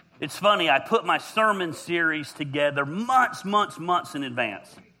It's funny, I put my sermon series together months in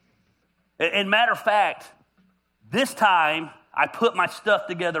advance. And matter of fact, this time I put my stuff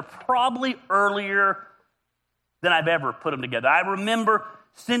together probably earlier than I've ever put them together. I remember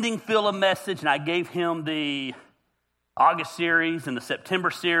sending Phil a message, and I gave him the August series and the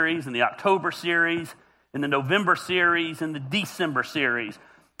September series and the October series and the November series and the December series.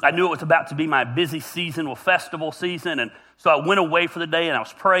 I knew it was about to be my busy season with festival season, and so I went away for the day, and I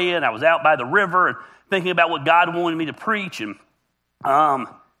was praying. I was out by the river and thinking about what God wanted me to preach. And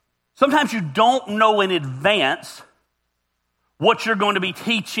sometimes you don't know in advance what you're going to be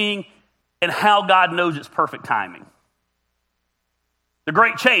teaching and how God knows it's perfect timing. The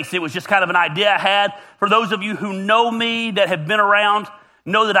Great Chase, it was just kind of an idea I had. For those of you who know me that have been around,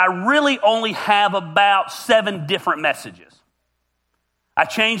 know that I really only have about 7 different messages. I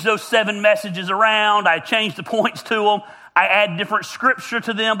change those 7 messages around. I change the points to them. I add different scripture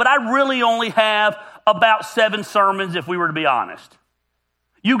to them. But I really only have about 7 sermons, if we were to be honest.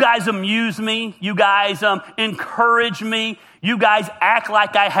 You guys amuse me. You guys encourage me. You guys act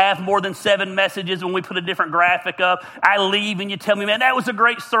like I have more than 7 messages when we put a different graphic up. I leave and you tell me, man, that was a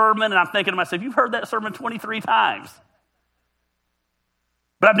great sermon. And I'm thinking to myself, you've heard that sermon 23 times.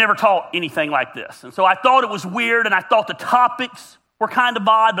 But I've never taught anything like this. And so I thought it was weird, and I thought the topics were kind of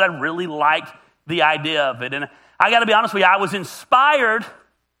odd, but I really liked the idea of it. And I got to be honest with you, I was inspired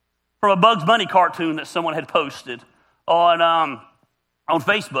from a Bugs Bunny cartoon that someone had posted on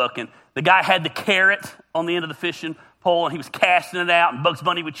Facebook, and the guy had the carrot on the end of the fishing pole, and he was casting it out, and Bugs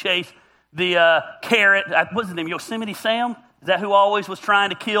Bunny would chase the carrot. What's his name? Yosemite Sam? Is that who always was trying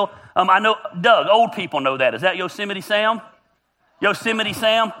to kill? I know, Doug, old people know that. Is that Yosemite Sam? Yosemite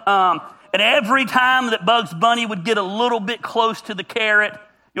Sam? And every time that Bugs Bunny would get a little bit close to the carrot,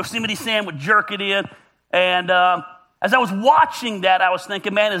 Yosemite Sam would jerk it in. And as I was watching that, I was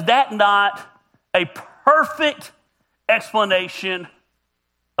thinking, man, is that not a perfect explanation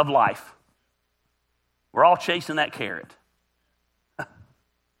of life? We're all chasing that carrot.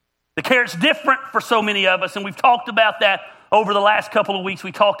 The carrot's different for so many of us, and we've talked about that over the last couple of weeks.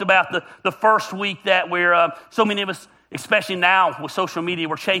 We talked about the first week that we're, so many of us, especially now with social media,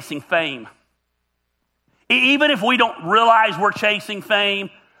 we're chasing fame. Even if we don't realize we're chasing fame,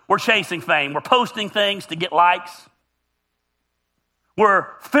 we're chasing fame. We're posting things to get likes. We're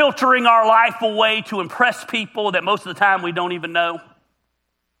filtering our life away to impress people that most of the time we don't even know. And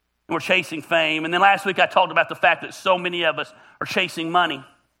we're chasing fame. And then last week I talked about the fact that so many of us are chasing money.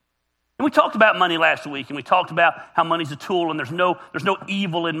 And we talked about money last week, and we talked about how money's a tool and there's no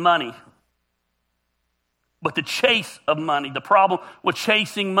evil in money. But the chase of money, the problem with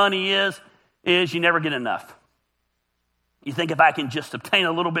chasing money is you never get enough. You think if I can just obtain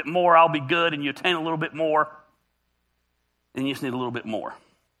a little bit more, I'll be good, and you obtain a little bit more, and you just need a little bit more.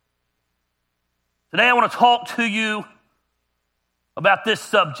 Today I want to talk to you about this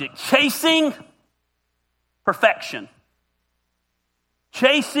subject, chasing perfection.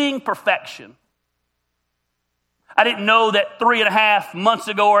 Chasing perfection. I didn't know that 3.5 months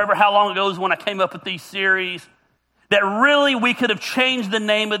ago, or ever how long ago is when I came up with these series, that really we could have changed the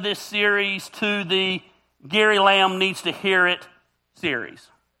name of this series to the Gary Lamb Needs to Hear It series.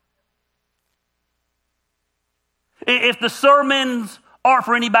 If the sermons aren't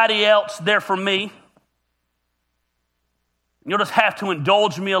for anybody else, they're for me. You'll just have to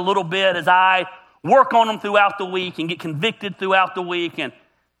indulge me a little bit as I work on them throughout the week and get convicted throughout the week and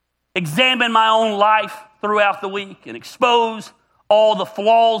examine my own life throughout the week and expose all the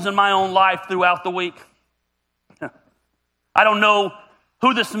flaws in my own life throughout the week. I don't know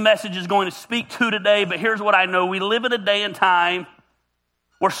who this message is going to speak to today, but here's what I know. We live in a day and time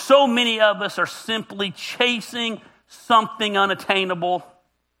where so many of us are simply chasing something unattainable,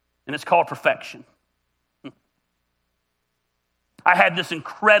 and it's called perfection. I had this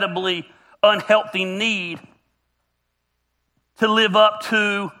incredibly unhealthy need to live up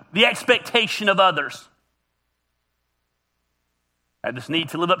to the expectation of others. I had this need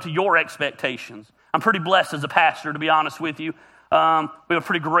to live up to your expectations. I'm pretty blessed as a pastor, to be honest with you. We have a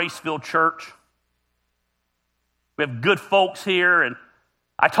pretty grace-filled church. We have good folks here, and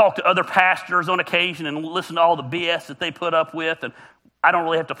I talk to other pastors on occasion and listen to all the BS that they put up with, and I don't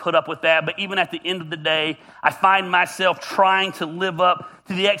really have to put up with that. But even at the end of the day, I find myself trying to live up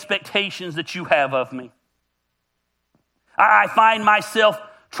to the expectations that you have of me. I find myself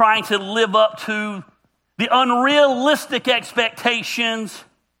trying to live up to the unrealistic expectations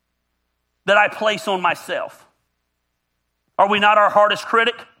that I place on myself. Are we not our hardest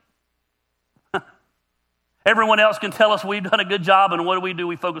critic? Everyone else can tell us we've done a good job, and what do?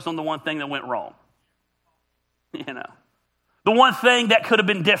 We focus on the one thing that went wrong. You know. The one thing that could have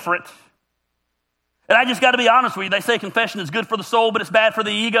been different. And I just got to be honest with you. They say confession is good for the soul, but it's bad for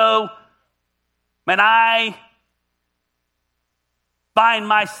the ego. Man, I find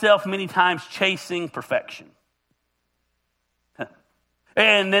myself many times chasing perfection.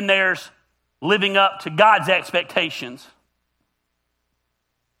 And then there's living up to God's expectations.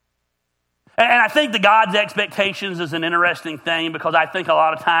 And I think the God's expectations is an interesting thing because I think a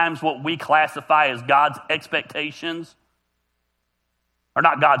lot of times what we classify as God's expectations are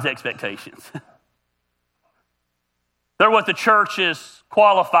not God's expectations. They're what the church is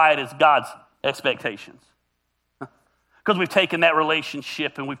qualified as God's expectations. Because we've taken that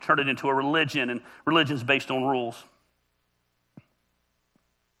relationship and we've turned it into a religion, and religion is based on rules.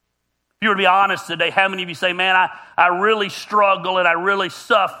 If you were to be honest today, how many of you say, man, I really struggle and I really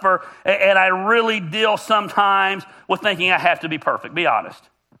suffer and I really deal sometimes with thinking I have to be perfect? Be honest.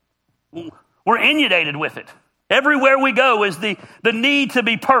 We're inundated with it. Everywhere we go is the need to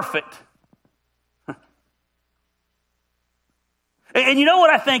be perfect. And you know what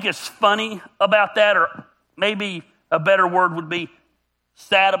I think is funny about that, or maybe a better word would be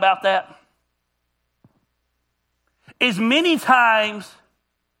sad about that? Is many times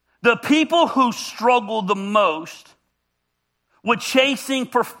the people who struggle the most with chasing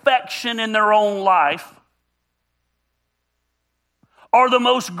perfection in their own life are the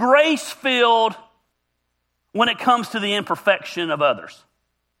most grace-filled when it comes to the imperfection of others.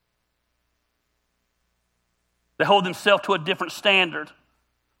 They hold themselves to a different standard.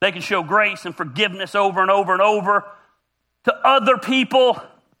 They can show grace and forgiveness over and over and over to other people,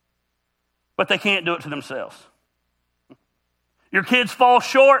 but they can't do it to themselves. Your kids fall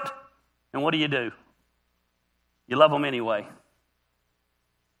short, and what do? You love them anyway.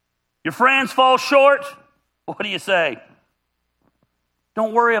 Your friends fall short, what do you say?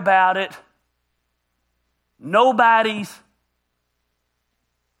 Don't worry about it. Nobody's.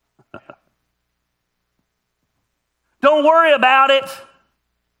 Don't worry about it.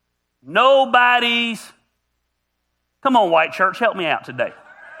 Nobody's. Come on, White Church, help me out today.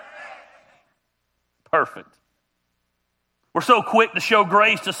 Perfect. We're so quick to show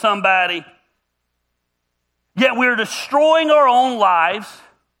grace to somebody, yet we're destroying our own lives,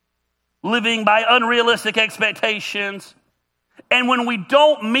 living by unrealistic expectations. And when we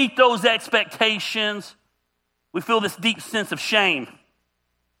don't meet those expectations, we feel this deep sense of shame,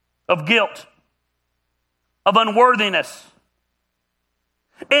 of guilt, of unworthiness.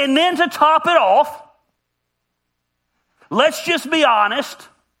 And then to top it off, let's just be honest,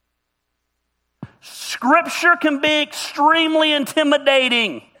 Scripture can be extremely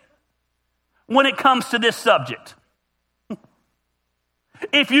intimidating when it comes to this subject.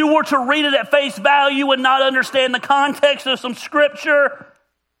 If you were to read it at face value and not understand the context of some Scripture,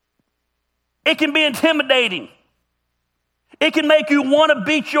 it can be intimidating. It can make you want to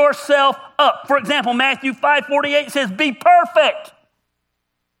beat yourself up. For example, Matthew 5:48 says, be perfect.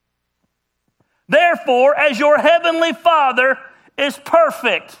 Therefore, as your heavenly Father is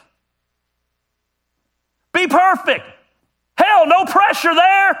perfect. Be perfect. Hell, no pressure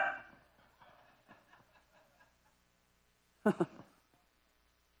there.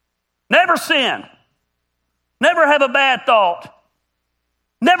 Never sin. Never have a bad thought.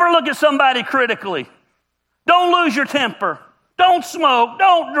 Never look at somebody critically. Don't lose your temper. Don't smoke.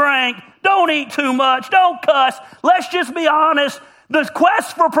 Don't drink. Don't eat too much. Don't cuss. Let's just be honest. The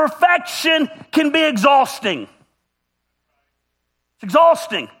quest for perfection can be exhausting. It's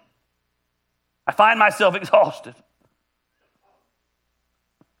exhausting. I find myself exhausted.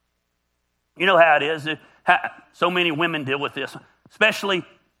 You know how it is. So many women deal with this, especially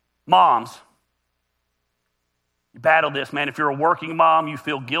moms. You battle this, man. If you're a working mom, you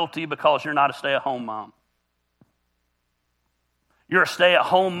feel guilty because you're not a stay-at-home mom. You're a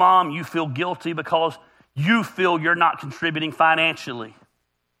stay-at-home mom, you feel guilty because you feel you're not contributing financially.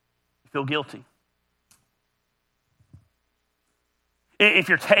 You feel guilty. If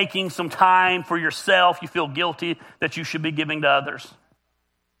you're taking some time for yourself, you feel guilty that you should be giving to others.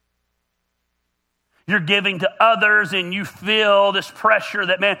 You're giving to others and you feel this pressure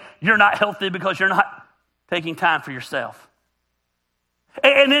that, man, you're not healthy because you're not taking time for yourself.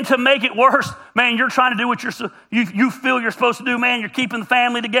 And then to make it worse, man, you're trying to do what you feel you're supposed to do, man. You're keeping the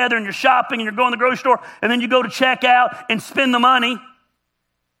family together and you're shopping and you're going to the grocery store and then you go to check out and spend the money.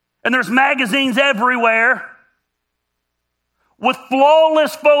 And there's magazines everywhere with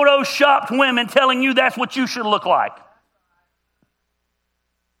flawless photoshopped women telling you that's what you should look like.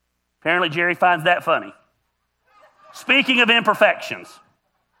 Apparently Jerry finds that funny. Speaking of imperfections,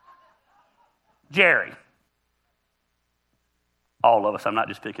 Jerry. All of us, I'm not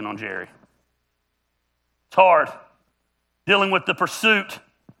just picking on Jerry. It's hard. dealing with the pursuit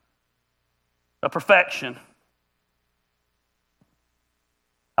of perfection.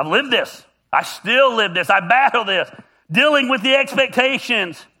 I've lived this. I still live this. I battle this. Dealing with the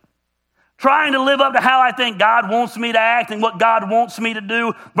expectations. Trying to live up to how I think God wants me to act and what God wants me to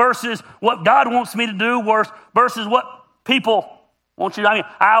do versus what God wants me to do versus what people want you to do. I mean,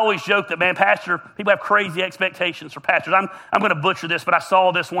 I always joke that, man, people have crazy expectations for pastors. I'm going to butcher this, but I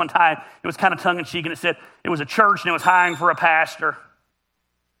saw this one time. It was kind of tongue-in-cheek, and it said it was a church, and it was hiring for a pastor.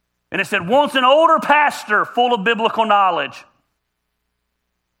 And it said, wants an older pastor full of biblical knowledge,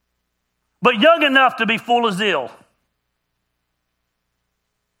 but young enough to be full of zeal.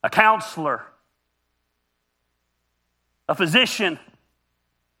 A counselor, a physician.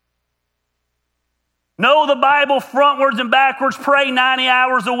 Know the Bible frontwards and backwards, pray 90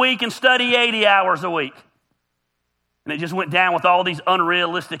 hours a week and study 80 hours a week. And it just went down with all these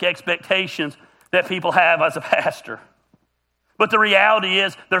unrealistic expectations that people have as a pastor. But the reality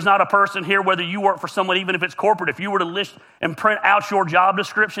is there's not a person here, whether you work for someone, even if it's corporate, if you were to list and print out your job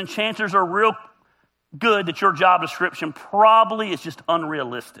description, chances are real good that your job description probably is just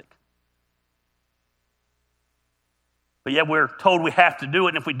unrealistic. But yet we're told we have to do it,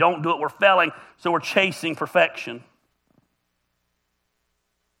 and if we don't do it, we're failing, so we're chasing perfection.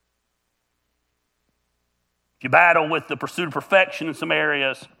 If you battle with the pursuit of perfection in some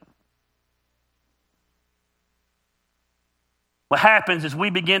areas, what happens is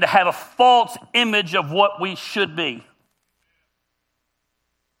we begin to have a false image of what we should be.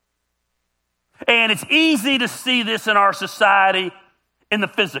 And it's easy to see this in our society in the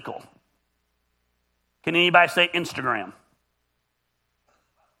physical. Can anybody say Instagram?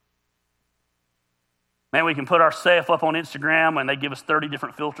 Man, we can put ourselves up on Instagram and they give us 30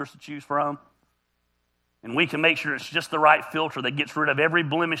 different filters to choose from. And we can make sure it's just the right filter that gets rid of every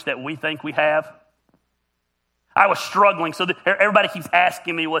blemish that we think we have. I was struggling. So everybody keeps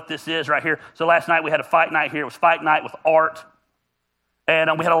asking me what this is right here. So last night we had a fight night here. It was fight night with art. And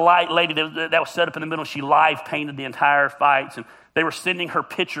we had a light lady that was set up in the middle. She live painted the entire fights. And they were sending her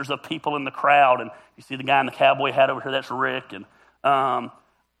pictures of people in the crowd. And you see the guy in the cowboy hat over here, that's Rick. And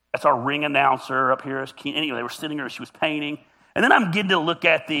that's our ring announcer up here. Anyway, they were sitting there, she was painting. And then I'm getting to look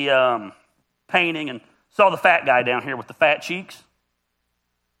at the painting and saw the fat guy down here with the fat cheeks.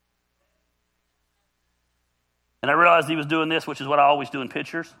 And I realized he was doing this, which is what I always do in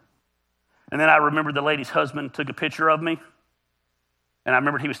pictures. And then I remembered the lady's husband took a picture of me. And I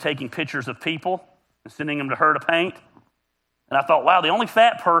remembered he was taking pictures of people and sending them to her to paint. And I thought, wow, the only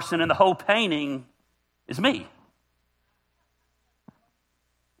fat person in the whole painting is me.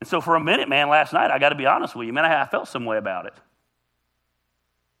 And so for a minute, man, last night, I got to be honest with you, man, I felt some way about it.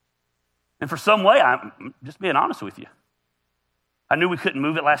 And for some way, I'm just being honest with you. I knew we couldn't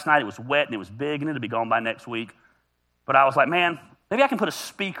move it last night. It was wet and it was big and it'll be gone by next week. But I was like, man, maybe I can put a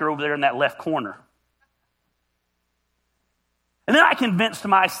speaker over there in that left corner. And then I convinced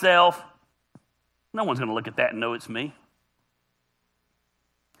myself, no one's going to look at that and know it's me.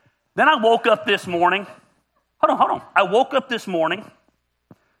 Then I woke up this morning. Hold on. I woke up this morning.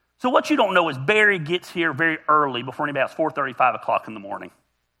 So what you don't know is Barry gets here very early before anybody else, 4:30, 5 o'clock in the morning.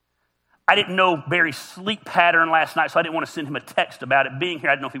 I didn't know Barry's sleep pattern last night, so I didn't want to send him a text about it. Being here,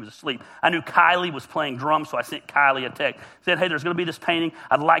 I didn't know if he was asleep. I knew Kylie was playing drums, so I sent Kylie a text. Said, hey, there's going to be this painting.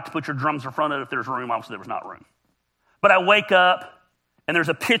 I'd like to put your drums in front of it if there's room. Obviously, there was not room. But I wake up, and there's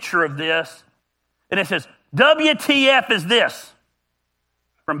a picture of this, and it says, WTF is this?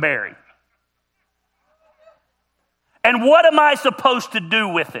 From Barry. And what am I supposed to do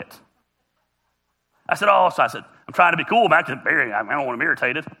with it? I said, I'm trying to be cool, man, because Barry, I don't want him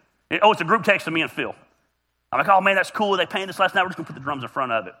irritated. It's a group text of me and Phil. I'm like, oh, man, that's cool. They painted this last night. We're just going to put the drums in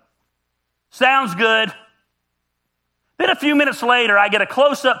front of it. Sounds good. Then a few minutes later, I get a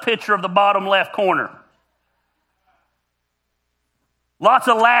close-up picture of the bottom left corner. Lots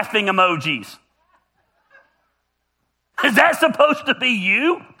of laughing emojis. Is that supposed to be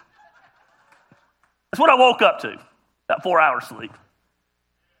you? That's what I woke up to, about 4 hours sleep.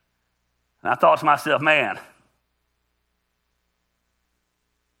 And I thought to myself, man,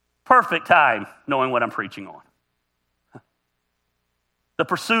 perfect time knowing what I'm preaching on. The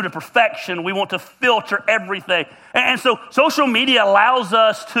pursuit of perfection, we want to filter everything. And so social media allows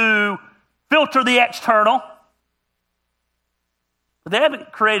us to filter the external. But they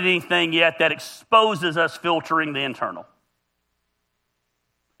haven't created anything yet that exposes us filtering the internal.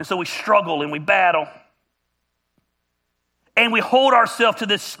 And so we struggle and we battle. And we hold ourselves to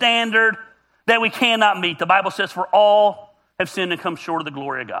this standard that we cannot meet. The Bible says, for all have sinned and come short of the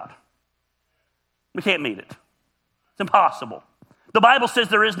glory of God. We can't meet it. It's impossible. The Bible says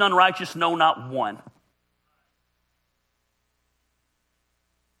there is none righteous, no, not one.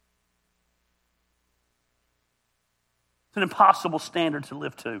 It's an impossible standard to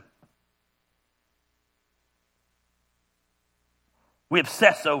live to. We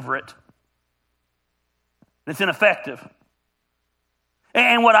obsess over it. It's ineffective.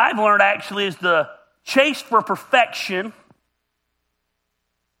 And what I've learned actually is the chase for perfection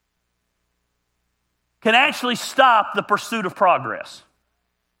can actually stop the pursuit of progress.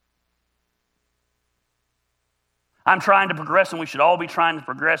 I'm trying to progress, and we should all be trying to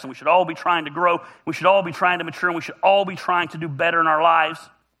progress, and we should all be trying to grow. We should all be trying to mature, and we should all be trying to do better in our lives.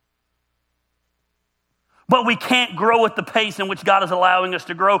 But we can't grow at the pace in which God is allowing us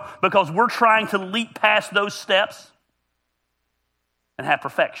to grow because we're trying to leap past those steps and have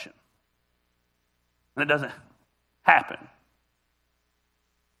perfection. And it doesn't happen.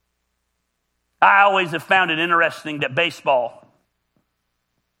 I always have found it interesting that baseball,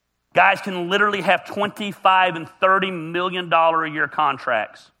 guys can literally have $25 and $30 million a year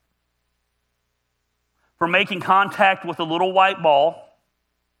contracts for making contact with a little white ball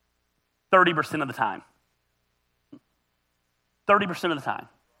 30% of the time. 30% of the time.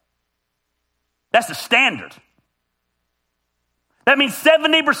 That's the standard. That means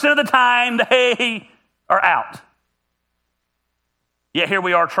 70% of the time they are out. Yet here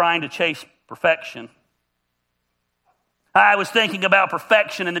we are trying to chase perfection. I was thinking about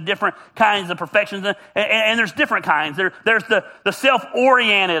perfection and the different kinds of perfections, and there's different kinds. There's the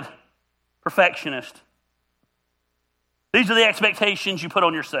self-oriented perfectionist. These are the expectations you put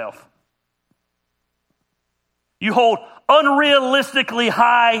on yourself. You hold unrealistically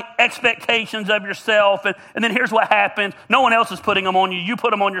high expectations of yourself, and then here's what happens. No one else is putting them on you. You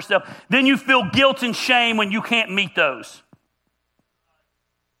put them on yourself. Then you feel guilt and shame when you can't meet those.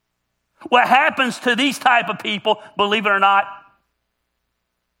 What happens to these type of people, believe it or not,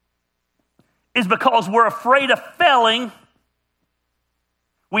 is because we're afraid of failing,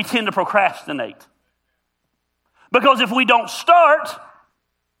 we tend to procrastinate. Because if we don't start,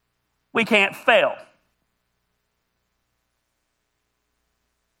 we can't fail.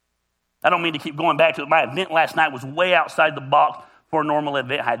 I don't mean to keep going back to it. My event last night was way outside the box for a normal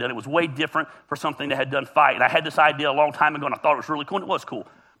event I had done. It was way different for something that had done fight. And I had this idea a long time ago, and I thought it was really cool, and it was cool.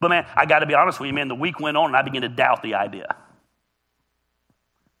 But man, I got to be honest with you, man, the week went on, and I began to doubt the idea.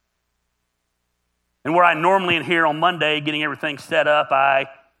 And where I normally am here on Monday getting everything set up, I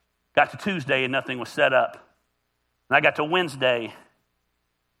got to Tuesday and nothing was set up. And I got to Wednesday.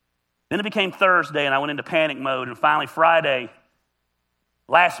 Then it became Thursday, and I went into panic mode. And finally Friday,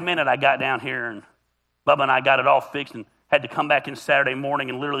 last minute, I got down here, and Bubba and I got it all fixed and had to come back in Saturday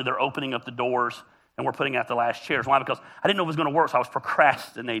morning, and literally they're opening up the doors, and we're putting out the last chairs. Why? Because I didn't know it was going to work, so I was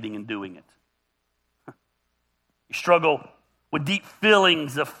procrastinating in doing it. You struggle with deep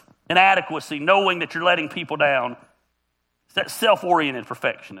feelings of inadequacy, knowing that you're letting people down. It's that self-oriented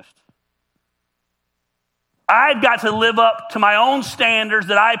perfectionist. I've got to live up to my own standards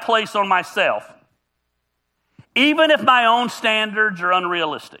that I place on myself, even if my own standards are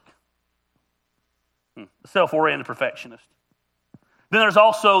unrealistic. The self-oriented perfectionist. Then there's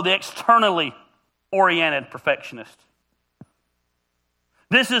also the externally oriented perfectionist.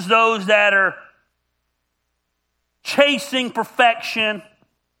 This is those that are chasing perfection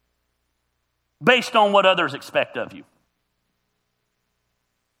based on what others expect of you.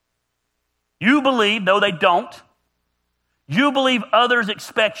 You believe, though they don't, you believe others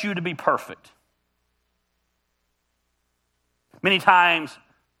expect you to be perfect. Many times,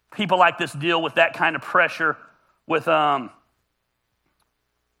 people like this deal with that kind of pressure with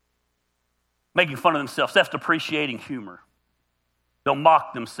making fun of themselves, self-depreciating humor. They'll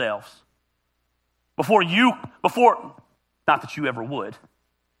mock themselves. Before, not that you ever would,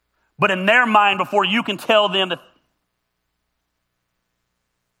 but in their mind, before you can tell them that,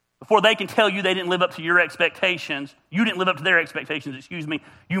 before they can tell you they didn't live up to your expectations, you didn't live up to their expectations,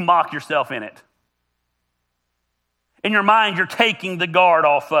 you mock yourself in it. In your mind, you're taking the guard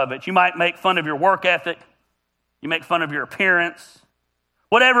off of it. You might make fun of your work ethic. You make fun of your appearance.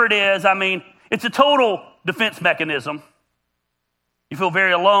 Whatever it is, it's a total defense mechanism. You feel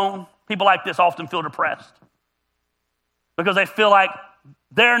very alone. People like this often feel depressed because they feel like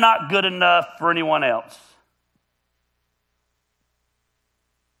they're not good enough for anyone else.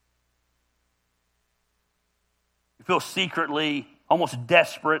 You feel secretly almost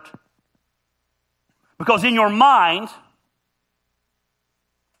desperate because in your mind,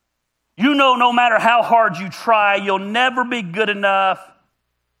 you know no matter how hard you try, you'll never be good enough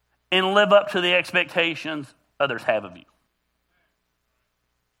and live up to the expectations others have of you.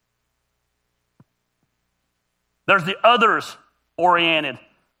 There's the others-oriented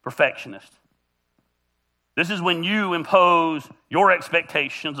perfectionist. This is when you impose your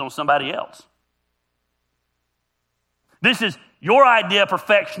expectations on somebody else. This is your idea of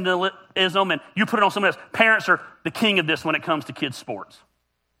perfectionism, and you put it on someone else. Parents are the king of this when it comes to kids' sports.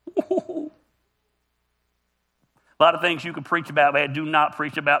 A lot of things you can preach about, man. Do not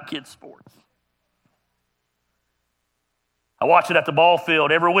preach about kids' sports. I watch it at the ball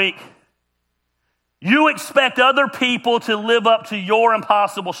field every week. You expect other people to live up to your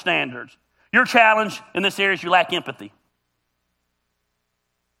impossible standards. Your challenge in this area is you lack empathy.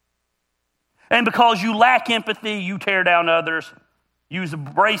 And because you lack empathy, you tear down others. Use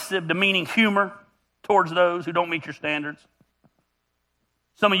abrasive, demeaning humor towards those who don't meet your standards.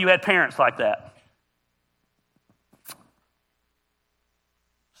 Some of you had parents like that.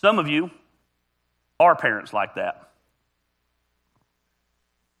 Some of you are parents like that.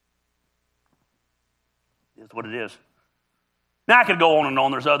 It's what it is. Now, I could go on and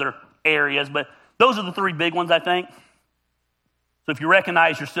on. There's other areas, but those are the three big ones, I think. So if you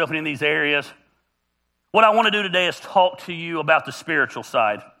recognize yourself in these areas, what I want to do today is talk to you about the spiritual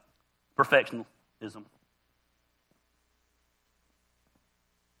side, perfectionism.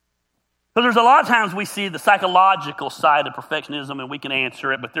 Because there's a lot of times we see the psychological side of perfectionism and we can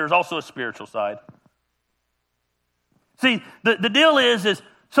answer it, but there's also a spiritual side. See, the deal is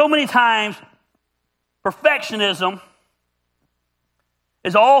so many times perfectionism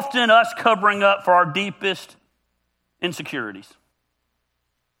is often us covering up for our deepest insecurities.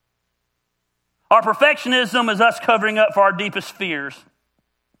 Our perfectionism is us covering up for our deepest fears.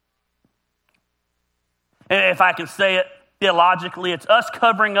 And if I can say it theologically, it's us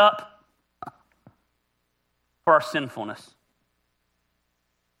covering up for our sinfulness.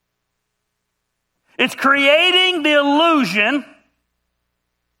 It's creating the illusion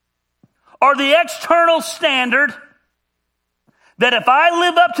or the external standard that if I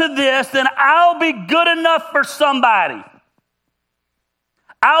live up to this, then I'll be good enough for somebody.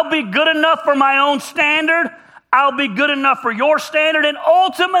 I'll be good enough for my own standard. I'll be good enough for your standard. And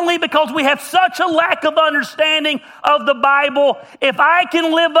ultimately, because we have such a lack of understanding of the Bible, if I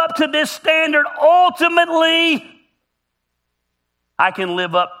can live up to this standard, ultimately, I can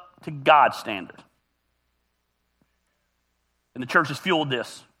live up to God's standard. And the church has fueled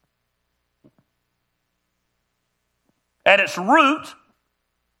this. At its root,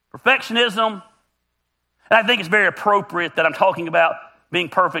 perfectionism, and I think it's very appropriate that I'm talking about being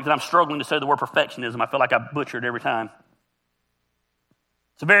perfect, and I'm struggling to say the word perfectionism. I feel like I butcher it every time.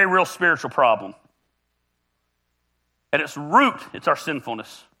 It's a very real spiritual problem. At its root, it's our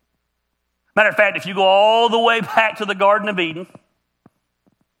sinfulness. Matter of fact, if you go all the way back to the Garden of Eden,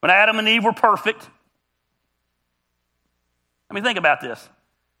 when Adam and Eve were perfect, I mean, think about this.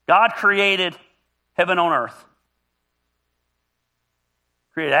 God created heaven on earth.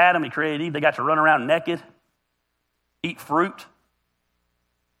 Created Adam, he created Eve. They got to run around naked, eat fruit,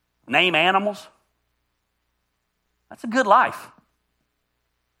 name animals. That's a good life.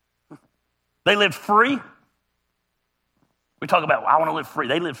 They lived free. We talk about, I want to live free.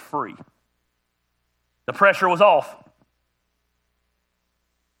 They lived free. The pressure was off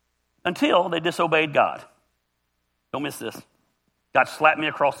until they disobeyed God. Don't miss this. God slapped me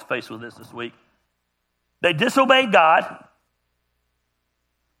across the face with this week. They disobeyed God.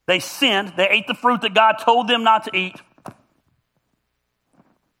 They sinned. They ate the fruit that God told them not to eat.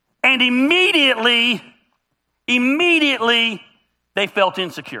 And immediately, they felt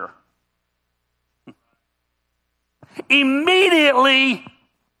insecure. Immediately,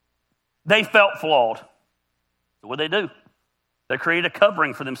 they felt flawed. So what did they do? They created a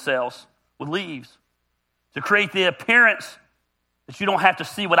covering for themselves with leaves to create the appearance that you don't have to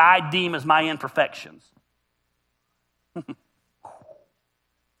see what I deem as my imperfections.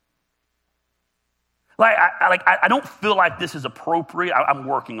 I don't feel like this is appropriate. I'm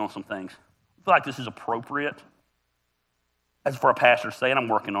working on some things. I feel like this is appropriate as for a pastor to say, and I'm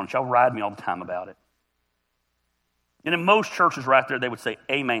working on it. Y'all ride me all the time about it. And in most churches right there, they would say,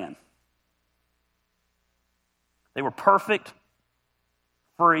 amen. They were perfect,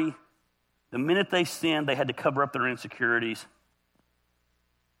 free. The minute they sinned, they had to cover up their insecurities.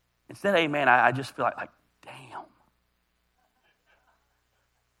 Instead of amen, I just feel like damn.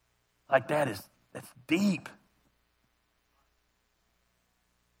 Like that's deep.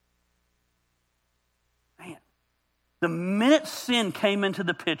 Man, the minute sin came into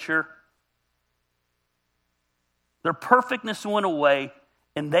the picture, their perfectness went away,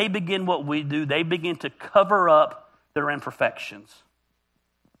 and they begin what we do. They begin to cover up their imperfections.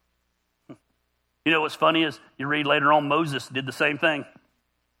 You know what's funny is you read later on, Moses did the same thing.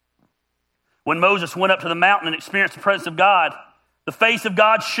 When Moses went up to the mountain and experienced the presence of God, the face of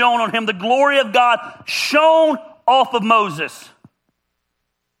God shone on him. The glory of God shone off of Moses.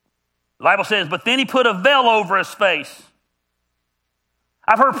 The Bible says, but then he put a veil over his face.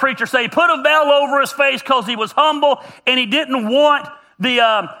 I've heard preachers say he put a veil over his face because he was humble and he didn't want the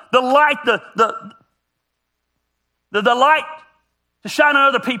light to shine on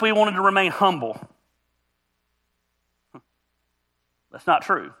other people. He wanted to remain humble. That's not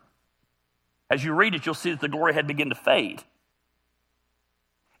true. As you read it, you'll see that the glory had begun to fade.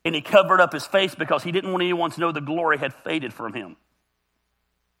 And he covered up his face because he didn't want anyone to know the glory had faded from him.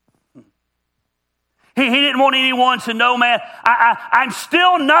 He didn't want anyone to know, man, I'm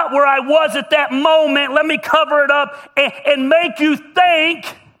still not where I was at that moment. Let me cover it up and make you think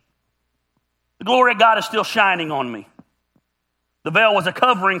the glory of God is still shining on me. The veil was a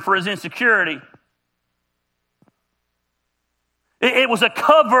covering for his insecurity. It was a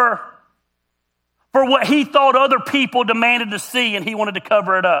cover for what he thought other people demanded to see, and he wanted to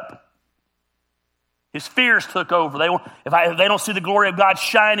cover it up. His fears took over. If they don't see the glory of God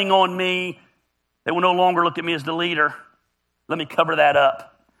shining on me, they will no longer look at me as the leader. Let me cover that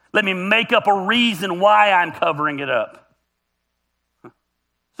up. Let me make up a reason why I'm covering it up.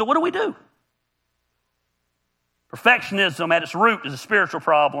 So what do? Perfectionism at its root is a spiritual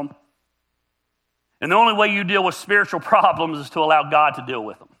problem. And the only way you deal with spiritual problems is to allow God to deal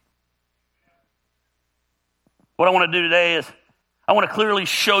with them. What I want to do today is I want to clearly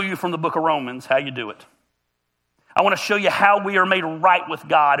show you from the book of Romans how you do it. I want to show you how we are made right with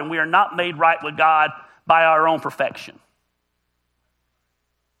God, and we are not made right with God by our own perfection.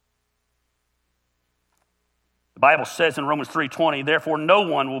 The Bible says in Romans 3:20, therefore no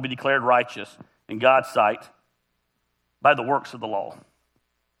one will be declared righteous in God's sight by the works of the law.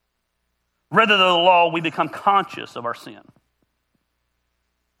 Rather than the law, we become conscious of our sin.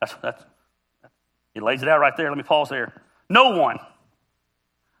 It lays it out right there. Let me pause there. No one.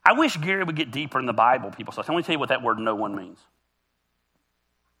 I wish Gary would get deeper in the Bible, people. So let me tell you what that word no one means.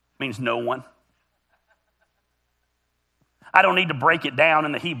 It means no one. I don't need to break it down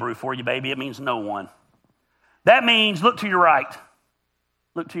in the Hebrew for you, baby. It means no one. That means look to your right.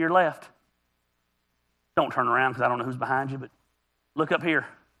 Look to your left. Don't turn around because I don't know who's behind you, but look up here.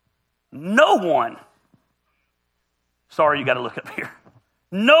 No one. Sorry, you got to look up here.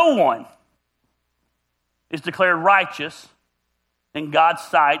 No one is declared righteous in God's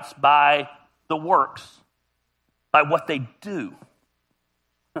sight by the works, by what they do.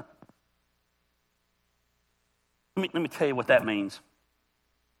 Let me tell you what that means.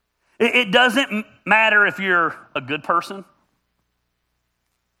 It doesn't matter if you're a good person,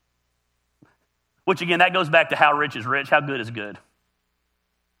 which again, that goes back to how rich is rich, how good is good.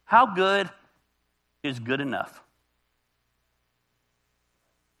 How good is good enough?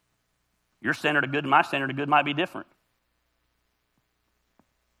 Your standard of good and my standard of good might be different.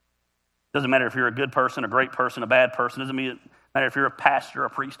 Doesn't matter if you're a good person, a great person, a bad person. Doesn't matter if you're a pastor, a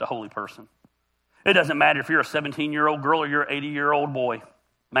priest, a holy person. It doesn't matter if you're a 17-year-old girl or you're an 80-year-old boy,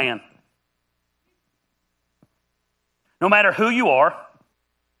 man. No matter who you are,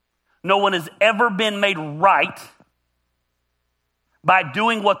 no one has ever been made right by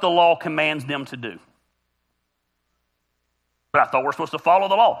doing what the law commands them to do. But I thought we're supposed to follow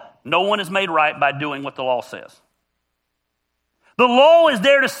the law. No one is made right by doing what the law says. The law is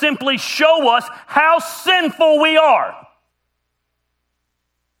there to simply show us how sinful we are.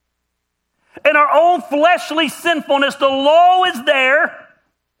 In our own fleshly sinfulness, the law is there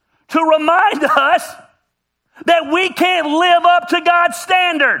to remind us that we can't live up to God's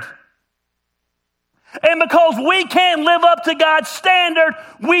standard. And because we can't live up to God's standard,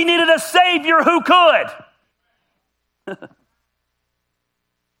 we needed a Savior who could.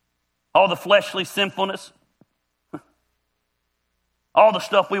 All the fleshly sinfulness, all the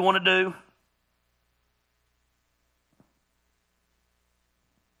stuff we want to do.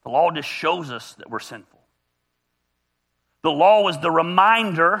 The law just shows us that we're sinful. The law is the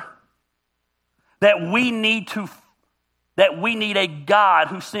reminder that we need a God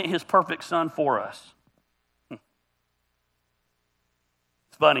who sent his perfect son for us. It's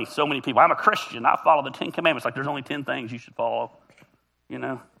funny, so many people, I'm a Christian, I follow the 10 commandments, like there's only 10 things you should follow, you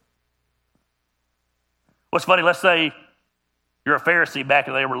know. What's funny, let's say you're a Pharisee back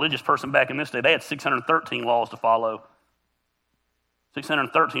in the day, a religious person back in this day, they had 613 laws to follow.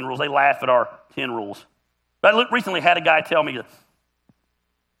 613 rules. They laugh at our 10 rules. But I recently had a guy tell me,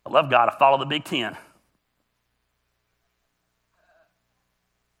 I love God, I follow the big 10.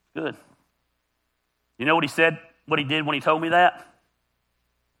 Good. You know what he said, what he did when he told me that?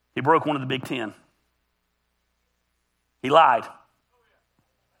 He broke one of the big 10. He lied.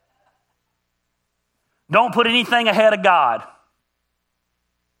 Don't put anything ahead of God.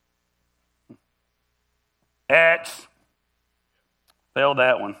 X. Failed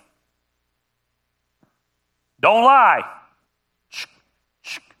that one. Don't lie.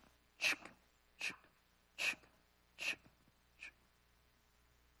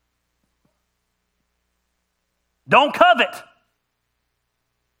 Don't covet.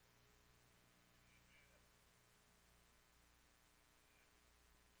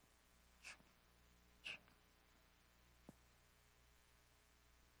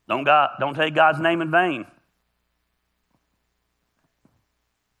 Don't take God's name in vain.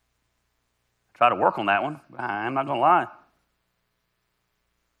 Try to work on that one. I'm not going to lie.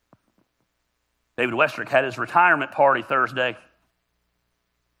 David Westrick had his retirement party Thursday.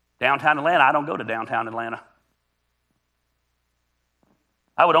 Downtown Atlanta. I don't go to downtown Atlanta.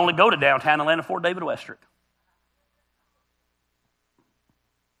 I would only go to downtown Atlanta for David Westrick.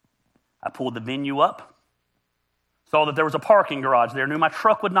 I pulled the venue up, saw that there was a parking garage there, knew my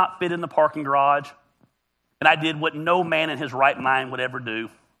truck would not fit in the parking garage, and I did what no man in his right mind would ever do.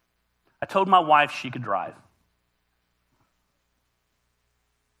 I told my wife she could drive.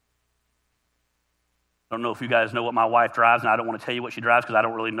 I don't know if you guys know what my wife drives, and I don't want to tell you what she drives because I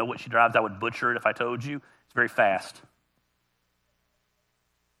don't really know what she drives. I would butcher it if I told you. It's very fast.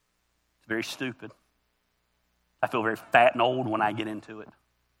 It's very stupid. I feel very fat and old when I get into it.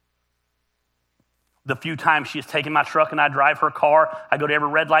 The few times she has taken my truck and I drive her car, I go to every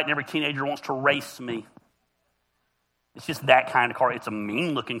red light and every teenager wants to race me. It's just that kind of car. It's a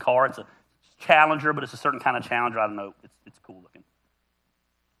mean-looking car. It's a Challenger, but it's a certain kind of Challenger. I don't know. It's cool looking.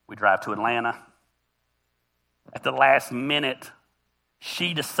 We drive to Atlanta. At the last minute,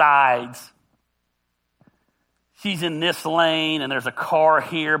 she decides she's in this lane and there's a car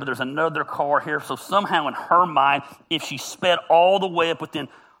here, but there's another car here. So somehow in her mind, if she sped all the way up within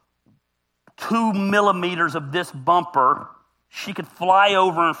 2 millimeters of this bumper, she could fly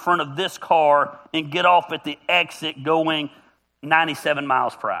over in front of this car and get off at the exit going 97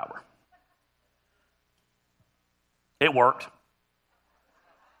 miles per hour. It worked.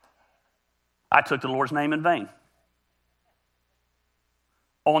 I took the Lord's name in vain.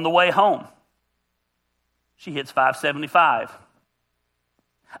 On the way home, she hits 575.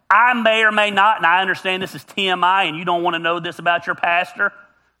 I may or may not, and I understand this is TMI and you don't want to know this about your pastor,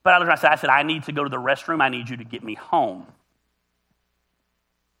 but I said, I need to go to the restroom. I need you to get me home.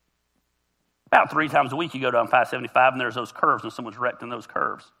 About 3 times a week you go down 575 and there's those curves and someone's wrecked in those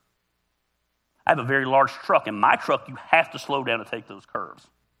curves. I have a very large truck. In my truck, you have to slow down to take those curves.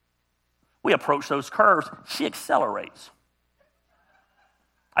 We approach those curves. She accelerates.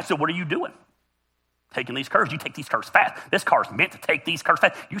 I said, what are you doing? Taking these curves. You take these curves fast. This car's meant to take these curves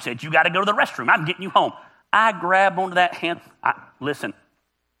fast. You said you got to go to the restroom. I'm getting you home. I grabbed onto that hand. Listen,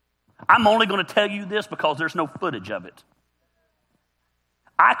 I'm only going to tell you this because there's no footage of it.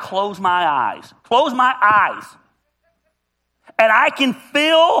 I close my eyes, and I can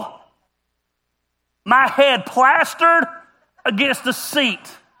feel my head plastered against the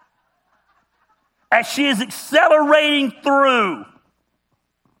seat as she is accelerating through.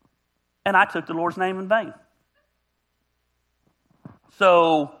 And I took the Lord's name in vain.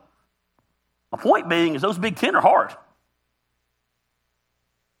 So, my point being is those Big Ten are hard.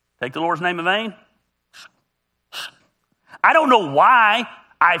 Take the Lord's name in vain. I don't know why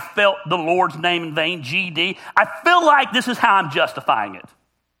I felt the Lord's name in vain, GD. I feel like this is how I'm justifying it.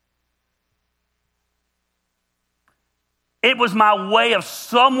 It was my way of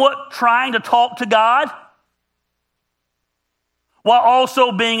somewhat trying to talk to God while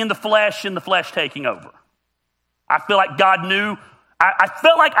also being in the flesh and the flesh taking over. I feel like God knew. I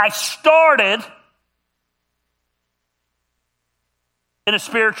felt like I started in a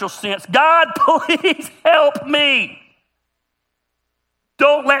spiritual sense. God, please help me.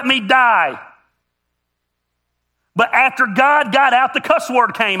 Don't let me die. But after God got out, the cuss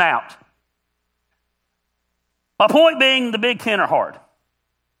word came out. My point being, the Big Ten are hard.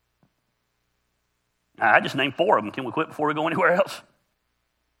 I just named 4 of them. Can we quit before we go anywhere else?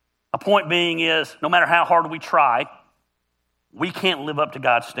 My point being is, no matter how hard we try, we can't live up to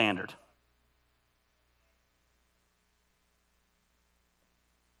God's standard.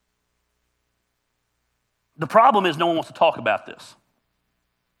 The problem is no one wants to talk about this.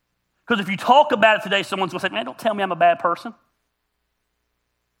 Because if you talk about it today, someone's going to say, man, don't tell me I'm a bad person.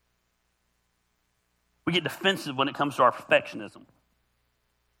 We get defensive when it comes to our perfectionism.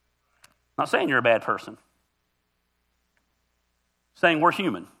 I'm not saying you're a bad person. I'm saying we're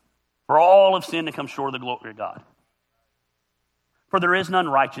human. For all have sinned and come short of the glory of God. For there is none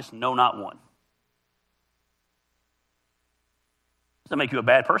righteous, no, not one. Does that make you a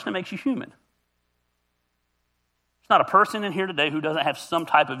bad person? It makes you human. There's not a person in here today who doesn't have some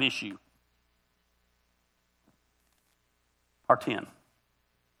type of issue. Or 10.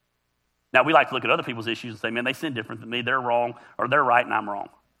 Now, we like to look at other people's issues and say, man, they sin different than me. They're wrong, or they're right and I'm wrong.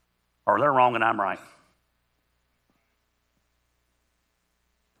 Or they're wrong and I'm right.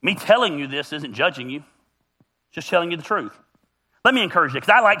 Me telling you this isn't judging you. Just telling you the truth. Let me encourage you,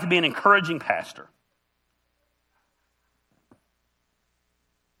 because I like to be an encouraging pastor.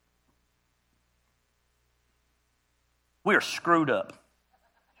 We are screwed up.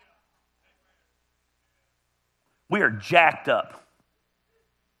 We are jacked up.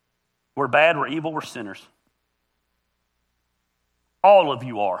 We're bad, we're evil, we're sinners. All of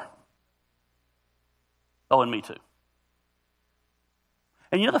you are. Oh, and me too.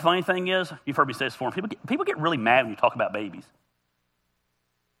 And you know the funny thing is, you've heard me say this before, people get really mad when you talk about babies.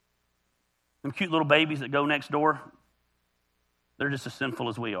 Them cute little babies that go next door, they're just as sinful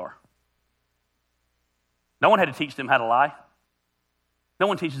as we are. No one had to teach them how to lie. No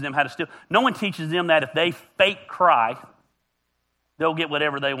one teaches them how to steal. No one teaches them that if they fake cry, they'll get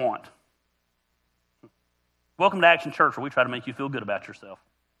whatever they want. Welcome to Action Church, where we try to make you feel good about yourself.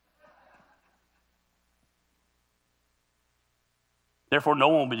 Therefore, no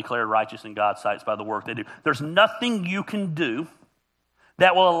one will be declared righteous in God's sight by the work they do. There's nothing you can do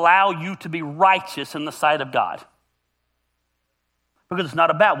that will allow you to be righteous in the sight of God. Because it's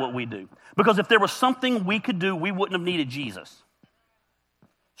not about what we do. Because if there was something we could do, we wouldn't have needed Jesus.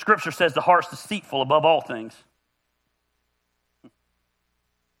 Scripture says the heart's deceitful above all things.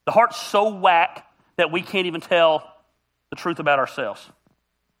 The heart's so whack that we can't even tell the truth about ourselves.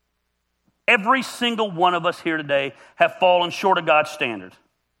 Every single one of us here today have fallen short of God's standard.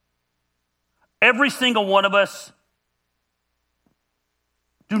 Every single one of us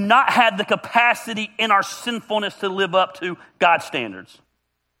do not have the capacity in our sinfulness to live up to God's standards.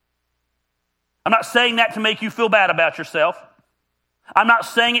 I'm not saying that to make you feel bad about yourself. I'm not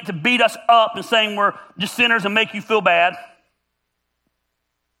saying it to beat us up and saying we're just sinners and make you feel bad.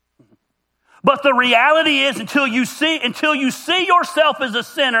 But the reality is until you see yourself as a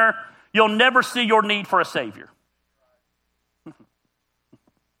sinner, you'll never see your need for a Savior.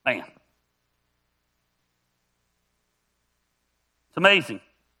 Man. It's amazing.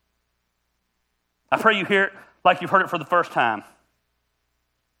 I pray you hear it like you've heard it for the first time.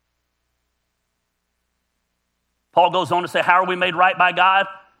 Paul goes on to say, how are we made right by God?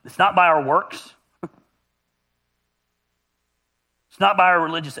 It's not by our works. It's not by our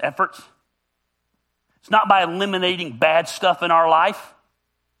religious efforts. It's not by eliminating bad stuff in our life.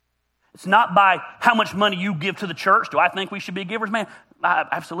 It's not by how much money you give to the church. Do I think we should be givers? Man,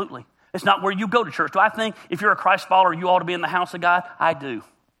 absolutely. It's not where you go to church. Do I think if you're a Christ follower, you ought to be in the house of God? I do.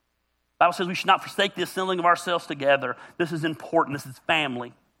 The Bible says we should not forsake the assembling of ourselves together. This is important. This is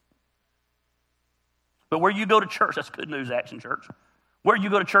family. But where you go to church, that's good news, Action Church. Where you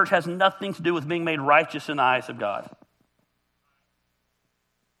go to church has nothing to do with being made righteous in the eyes of God.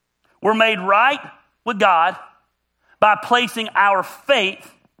 We're made right with God by placing our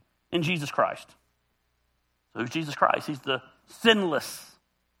faith in Jesus Christ. So who's Jesus Christ? He's the sinless,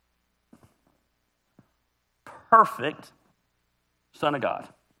 perfect Son of God.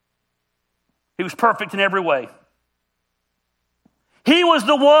 He was perfect in every way. He was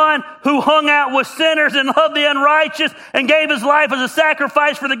the one who hung out with sinners and loved the unrighteous and gave his life as a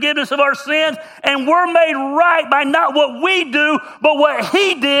sacrifice for the forgiveness of our sins. And we're made right by not what we do, but what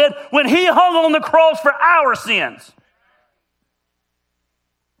he did when he hung on the cross for our sins.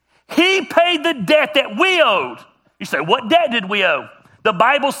 He paid the debt that we owed. You say, what debt did we owe? The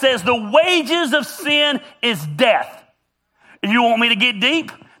Bible says the wages of sin is death. And you want me to get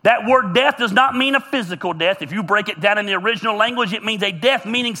deep? That word death does not mean a physical death. If you break it down in the original language, it means a death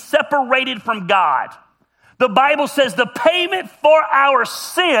meaning separated from God. The Bible says the payment for our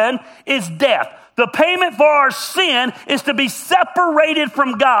sin is death. The payment for our sin is to be separated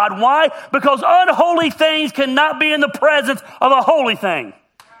from God. Why? Because unholy things cannot be in the presence of a holy thing.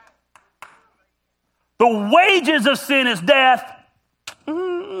 The wages of sin is death,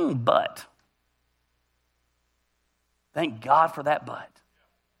 but. Thank God for that but.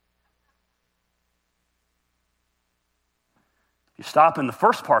 You stop in the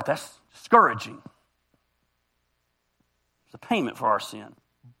first part, that's discouraging. It's a payment for our sin.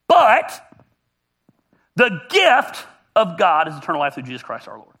 But the gift of God is eternal life through Jesus Christ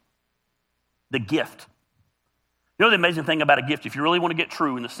our Lord. The gift. You know the amazing thing about a gift, if you really want to get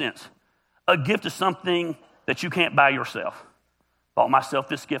true in the sense, a gift is something that you can't buy yourself. Bought myself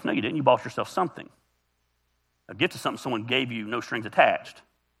this gift. No, you didn't. You bought yourself something. A gift is something someone gave you, no strings attached.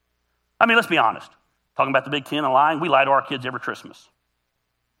 I mean, let's be honest. Talking about the Big Ten and lying, we lie to our kids every Christmas.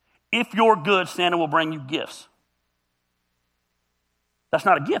 If you're good, Santa will bring you gifts. That's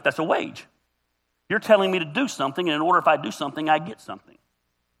not a gift, that's a wage. You're telling me to do something, and in order if I do something, I get something.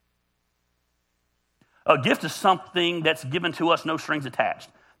 A gift is something that's given to us, no strings attached.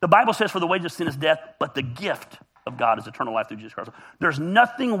 The Bible says for the wages of sin is death, but the gift of God is eternal life through Jesus Christ. There's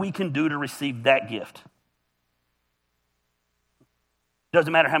nothing we can do to receive that gift.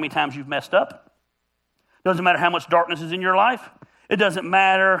 Doesn't matter how many times you've messed up. Doesn't matter how much darkness is in your life. It doesn't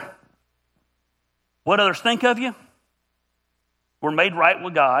matter what others think of you. We're made right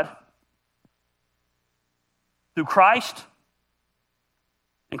with God through Christ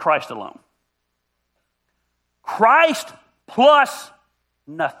and Christ alone. Christ plus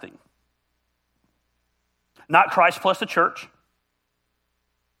nothing. Not Christ plus the church.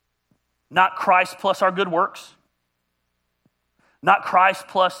 Not Christ plus our good works. Not Christ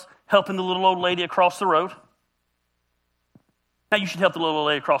plus helping the little old lady across the road. Now, you should help the little old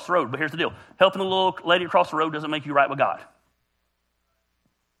lady across the road, but here's the deal. Helping the little lady across the road doesn't make you right with God.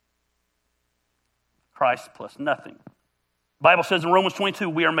 Christ plus nothing. The Bible says in Romans 22,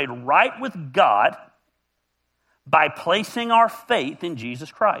 we are made right with God by placing our faith in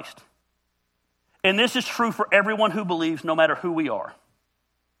Jesus Christ. And this is true for everyone who believes, no matter who we are.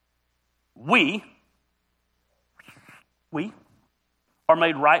 We are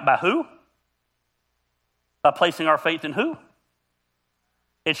made right by who? By placing our faith in who?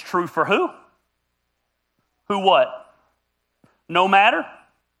 It's true for who? Who what? No matter?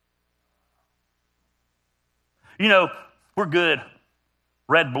 You know, we're good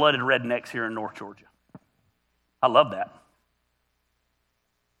red-blooded rednecks here in North Georgia. I love that.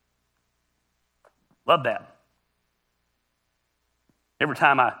 Love that. Every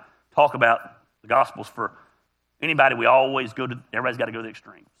time I talk about the Gospels for anybody, we always everybody's got to go to the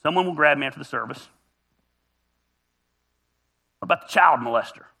extreme. Someone will grab me after the service. What about the child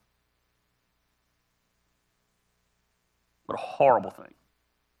molester? What a horrible thing.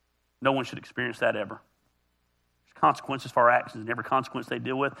 No one should experience that ever. There's consequences for our actions, and every consequence they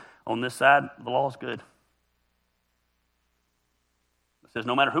deal with on this side, the law is good. It says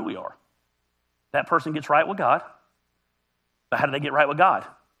no matter who we are, that person gets right with God. But how do they get right with God?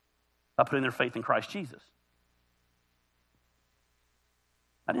 By putting their faith in Christ Jesus.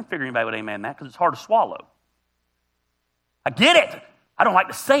 I didn't figure anybody would amen that because it's hard to swallow. I get it. I don't like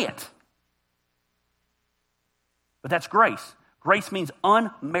to say it. But that's grace. Grace means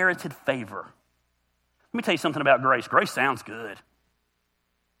unmerited favor. Let me tell you something about grace. Grace sounds good.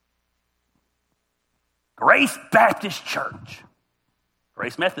 Grace Baptist Church.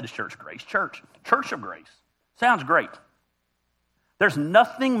 Grace Methodist Church. Grace Church. Church of Grace. Sounds great. There's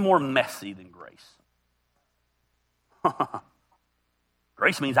nothing more messy than grace.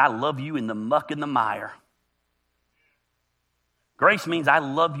 Grace means I love you in the muck and the mire. Grace means I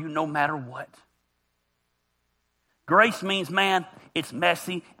love you no matter what. Grace means, man, it's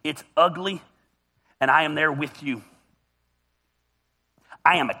messy, it's ugly, and I am there with you.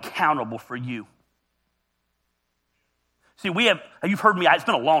 I am accountable for you. See, you've heard me, it's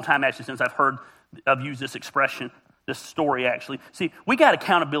been a long time actually since I've used this expression, this story actually. See, we got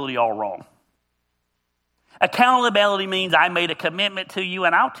accountability all wrong. Accountability means I made a commitment to you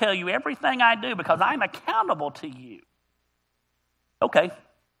and I'll tell you everything I do because I'm accountable to you. Okay.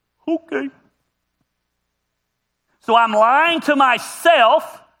 So I'm lying to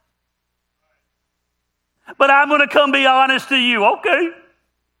myself, but I'm going to come be honest to you. Okay.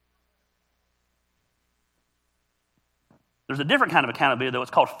 There's a different kind of accountability, though.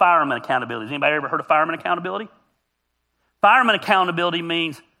 It's called fireman accountability. Has anybody ever heard of fireman accountability? Fireman accountability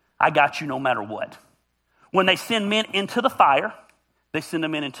means I got you no matter what. When they send men into the fire, they send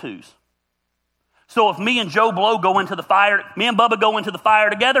them in twos. So if me and Joe Blow go into the fire, me and Bubba go into the fire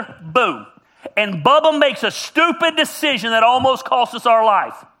together, boom. And Bubba makes a stupid decision that almost costs us our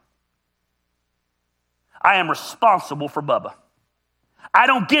life. I am responsible for Bubba. I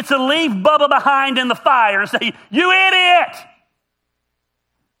don't get to leave Bubba behind in the fire and say, you idiot!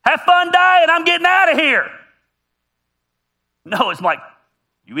 Have fun dying, I'm getting out of here. No, it's like,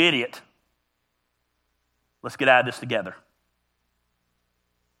 you idiot. Let's get out of this together.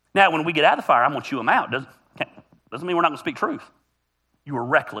 Now, when we get out of the fire, I'm going to chew them out. Doesn't mean we're not going to speak truth. You were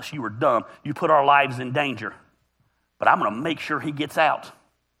reckless. You were dumb. You put our lives in danger. But I'm going to make sure he gets out.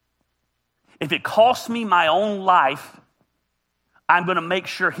 If it costs me my own life, I'm going to make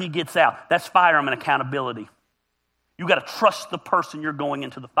sure he gets out. That's fireman accountability. You got to trust the person you're going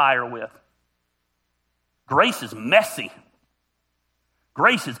into the fire with. Grace is messy.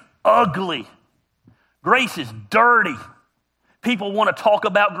 Grace is ugly. Grace is dirty. People want to talk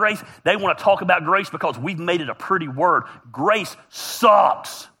about grace. They want to talk about grace because we've made it a pretty word. Grace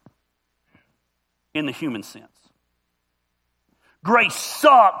sucks in the human sense. Grace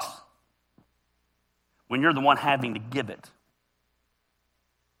sucks when you're the one having to give it.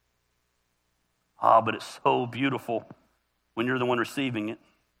 But it's so beautiful when you're the one receiving it.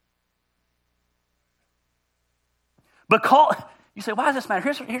 You say, why does this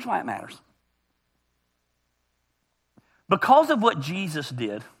matter? Here's why it matters. because of what Jesus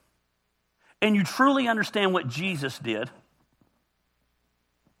did, and you truly understand what Jesus did,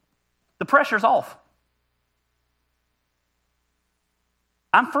 the pressure's off.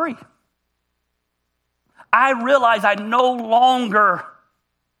 I'm free. I realize I no longer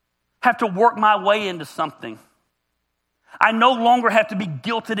have to work my way into something. I no longer have to be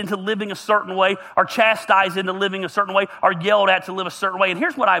guilted into living a certain way or chastised into living a certain way or yelled at to live a certain way. And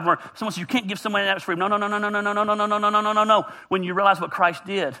here's what I've learned. Someone says, you can't give someone that freedom. No. When you realize what Christ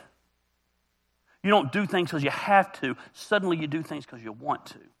did, you don't do things because you have to. Suddenly you do things because you want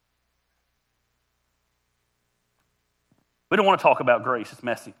to. We don't want to talk about grace. It's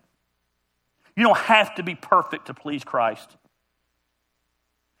messy. You don't have to be perfect to please Christ.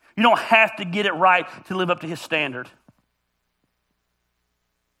 You don't have to get it right to live up to his standard.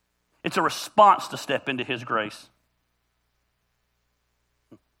 It's a response to step into his grace.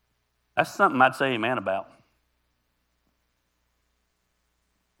 That's something I'd say amen about.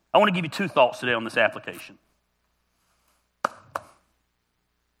 I want to give you two thoughts today on this application.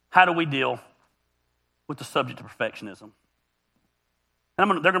 How do we deal with the subject of perfectionism? And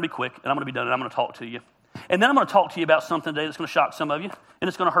they're going to be quick, and I'm going to be done, and I'm going to talk to you. And then I'm going to talk to you about something today that's going to shock some of you, and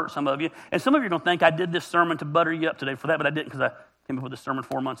it's going to hurt some of you. And some of you are going to think I did this sermon to butter you up today for that, but I didn't, because I came up with this sermon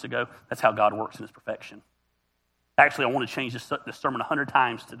 4 months ago. That's how God works in his perfection. Actually, I want to change this sermon 100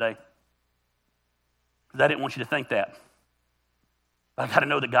 times today, because I didn't want you to think that. But I got to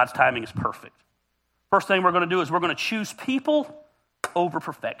know that God's timing is perfect. First thing we're going to do is we're going to choose people over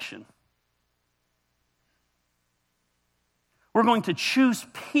perfection. We're going to choose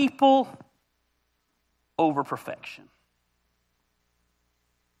people over perfection.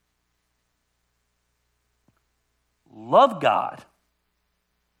 Love God.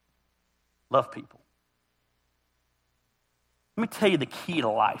 Love people. Let me tell you the key to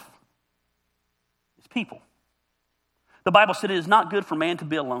life. It's people. The Bible said it is not good for man to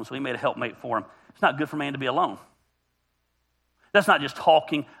be alone, so he made a helpmate for him. It's not good for man to be alone. That's not just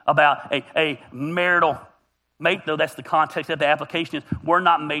talking about a marital mate, though that's the context that the application is. We're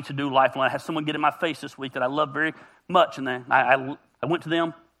not made to do life alone. I had someone get in my face this week that I love very much, and then I went to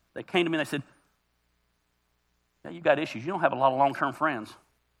them. They came to me and they said, yeah, you've got issues. You don't have a lot of long-term friends.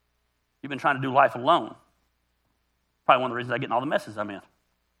 You've been trying to do life alone. Probably one of the reasons I get in all the messes I'm in. It's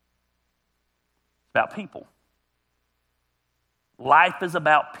about people. Life is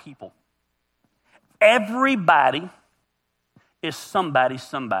about people. Everybody is somebody's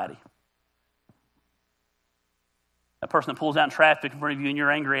somebody. That person that pulls out in traffic in front of you and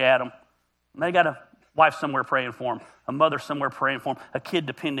you're angry at them, they got a wife somewhere praying for them, a mother somewhere praying for them, a kid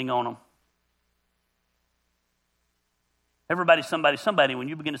depending on them. Everybody's somebody. When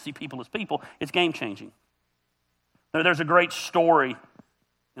you begin to see people as people, it's game-changing. There's a great story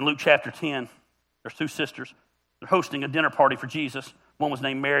in Luke chapter 10. There's two sisters. They're hosting a dinner party for Jesus. One was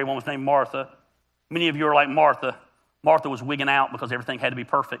named Mary, one was named Martha. Many of you are like Martha. Martha was wigging out because everything had to be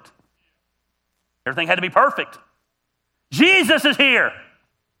perfect. Everything had to be perfect. Jesus is here.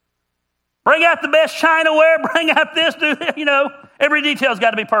 Bring out the best chinaware, bring out this, do this, every detail's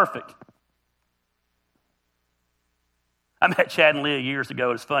got to be perfect. I met Chad and Leah years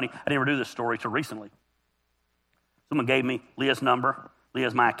ago. It's funny. I didn't ever do this story till recently. Someone gave me Leah's number.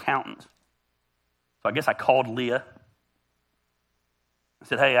 Leah's my accountant. So I guess I called Leah. I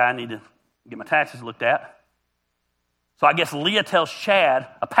said, hey, I need to get my taxes looked at. So I guess Leah tells Chad,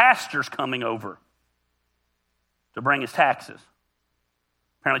 a pastor's coming over to bring his taxes.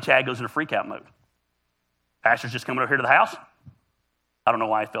 Apparently Chad goes into freak-out mode. Pastor's just coming over here to the house. I don't know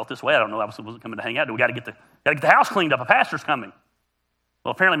why I felt this way. I don't know. I wasn't coming to hang out. We got to get the house cleaned up. A pastor's coming.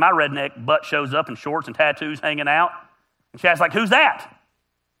 Well, apparently my redneck butt shows up in shorts and tattoos hanging out. And Chad's like, who's that?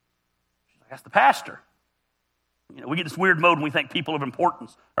 She's like, that's the pastor. We get this weird mode when we think people of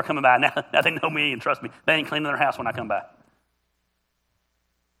importance are coming by. Now they know me and trust me. They ain't cleaning their house when I come by.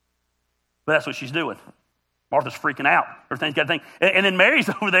 But that's what she's doing. Martha's freaking out. Everything's got a thing. And then Mary's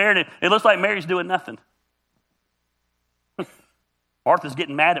over there, and it looks like Mary's doing nothing. Martha's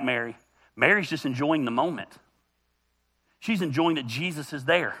getting mad at Mary. Mary's just enjoying the moment. She's enjoying that Jesus is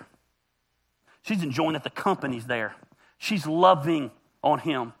there. She's enjoying that the company's there. She's loving on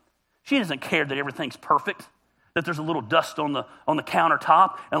him. She doesn't care that everything's perfect, that there's a little dust on the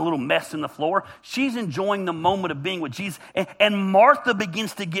countertop and a little mess in the floor. She's enjoying the moment of being with Jesus. And Martha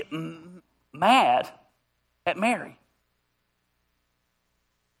begins to get mad at Mary.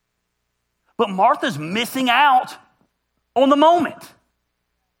 But Martha's missing out on the moment.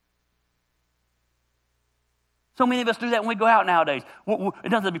 So many of us do that when we go out nowadays. It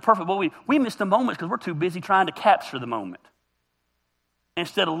doesn't have to be perfect, but we miss the moment because we're too busy trying to capture the moment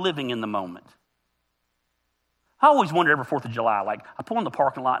instead of living in the moment. I always wonder every 4th of July, like I pull in the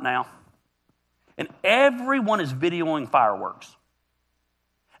parking lot now, and everyone is videoing fireworks.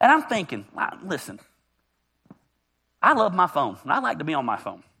 And I'm thinking, listen, I love my phone, and I like to be on my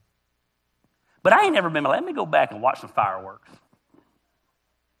phone. But I ain't never been, let me go back and watch some fireworks.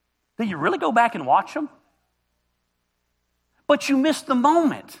 Do you really go back and watch them? But you missed the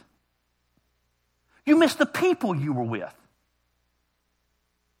moment. You missed the people you were with.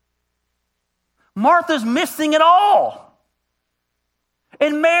 Martha's missing it all.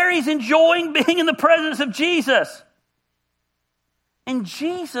 And Mary's enjoying being in the presence of Jesus. And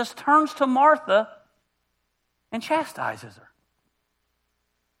Jesus turns to Martha and chastises her.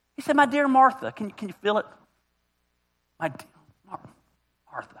 He said, my dear Martha, can you feel it? My dear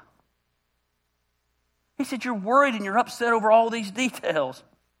Martha. He said, you're worried and you're upset over all these details.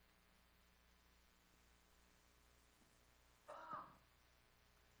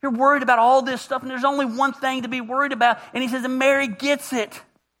 You're worried about all this stuff, and there's only one thing to be worried about. And he says, and Mary gets it.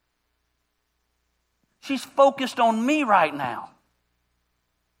 She's focused on me right now.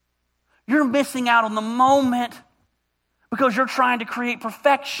 You're missing out on the moment because you're trying to create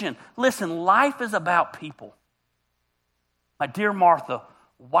perfection. Listen, life is about people. My dear Martha,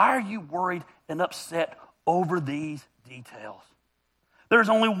 why are you worried and upset over these details? There's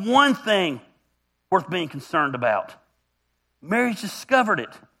only one thing worth being concerned about. Mary's discovered it,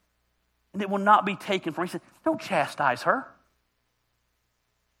 and it will not be taken from her. He said, don't chastise her.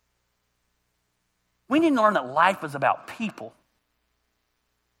 We need to learn that life is about people.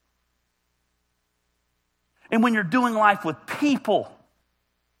 And when you're doing life with people,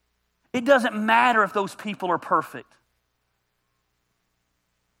 it doesn't matter if those people are perfect.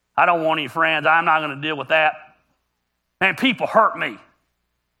 I don't want any friends. I'm not going to deal with that. Man, people hurt me.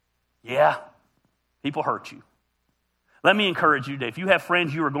 Yeah, people hurt you. Let me encourage you, Dave. If you have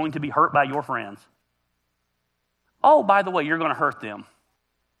friends, you are going to be hurt by your friends. Oh, by the way, you're going to hurt them.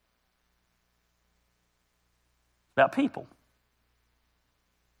 It's about people.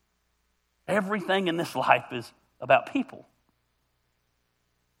 Everything in this life is about people.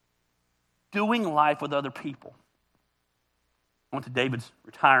 Doing life with other people. I went to David's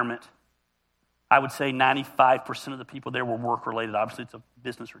retirement. I would say 95% of the people there were work-related. Obviously, it's a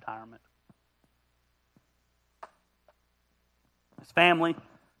business retirement. His family,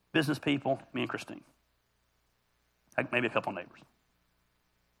 business people, me and Christine. Maybe a couple of neighbors.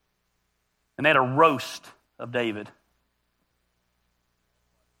 And they had a roast of David.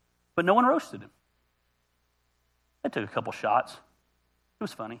 But no one roasted him. They took a couple shots. It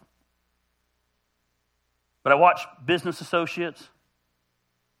was funny. But I watched business associates,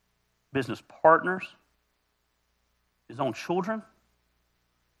 business partners, his own children,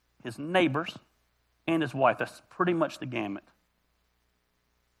 his neighbors, and his wife. That's pretty much the gamut.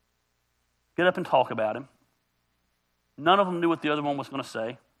 Get up and talk about him. None of them knew what the other one was going to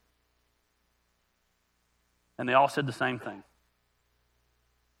say. And they all said the same thing.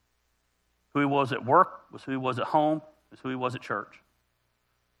 Who he was at work was who he was at home, was who he was at church.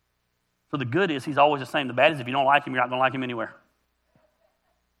 So the good is he's always the same. The bad is if you don't like him, you're not going to like him anywhere.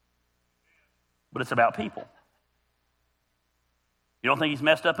 But it's about people. You don't think he's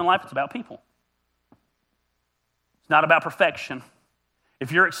messed up in life? It's about people. It's not about perfection.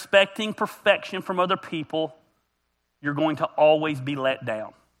 If you're expecting perfection from other people, you're going to always be let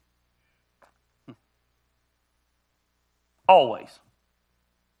down. Always.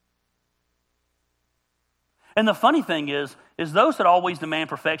 And the funny thing is those that always demand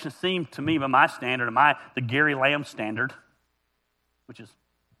perfection seem to me, by my standard, the Gary Lamb standard, which is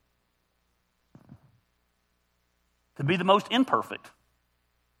to be the most imperfect.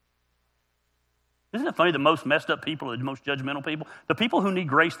 Isn't it funny the most messed up people are the most judgmental people? The people who need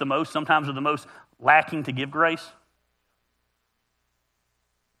grace the most sometimes are the most lacking to give grace.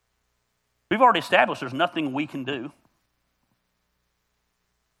 We've already established there's nothing we can do.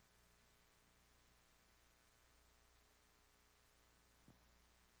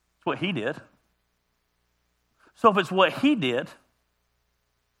 It's what he did. So if it's what he did,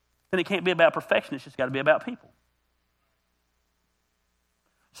 then it can't be about perfection. It's just got to be about people.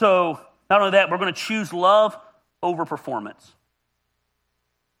 So not only that, we're going to choose love over performance.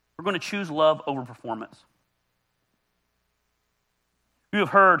 We're going to choose love over performance. You have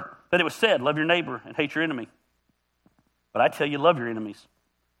heard that it was said, love your neighbor and hate your enemy. But I tell you, love your enemies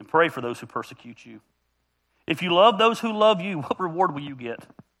and pray for those who persecute you. If you love those who love you, what reward will you get?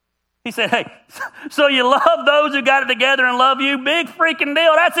 He said, hey, so you love those who got it together and love you? Big freaking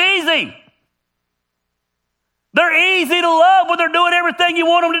deal. That's easy. They're easy to love when they're doing everything you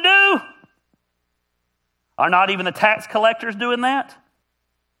want them to do. Are not even the tax collectors doing that?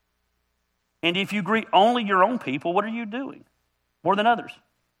 And if you greet only your own people, what are you doing? More than others.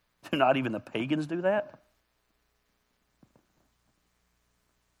 Do not even the pagans do that?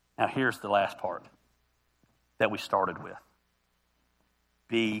 Now here's the last part that we started with.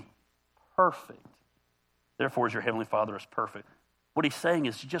 Be perfect. Therefore, as your heavenly Father is perfect. What he's saying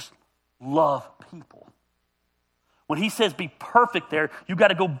is just love people. When he says be perfect there, you've got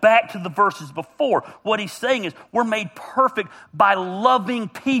to go back to the verses before. What he's saying is we're made perfect by loving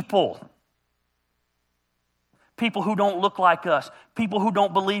people. People who don't look like us, people who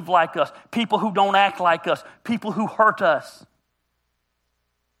don't believe like us, people who don't act like us, people who hurt us,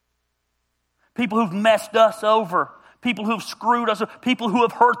 people who've messed us over, people who've screwed us, people who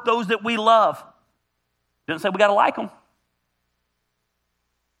have hurt those that we love. It doesn't say we got to like them,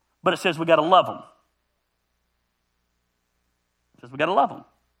 but it says we got to love them. It says we got to love them.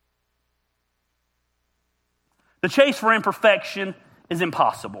 The chase for imperfection is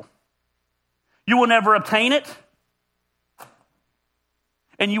impossible. You will never obtain it,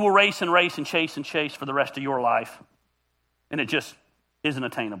 and you will race and race and chase for the rest of your life, and it just isn't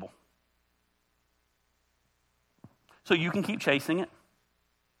attainable. So you can keep chasing it.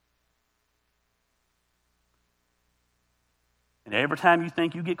 And every time you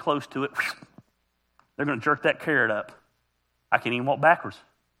think you get close to it, they're going to jerk that carrot up. I can't even walk backwards.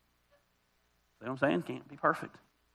 See what I'm saying? Can't be perfect.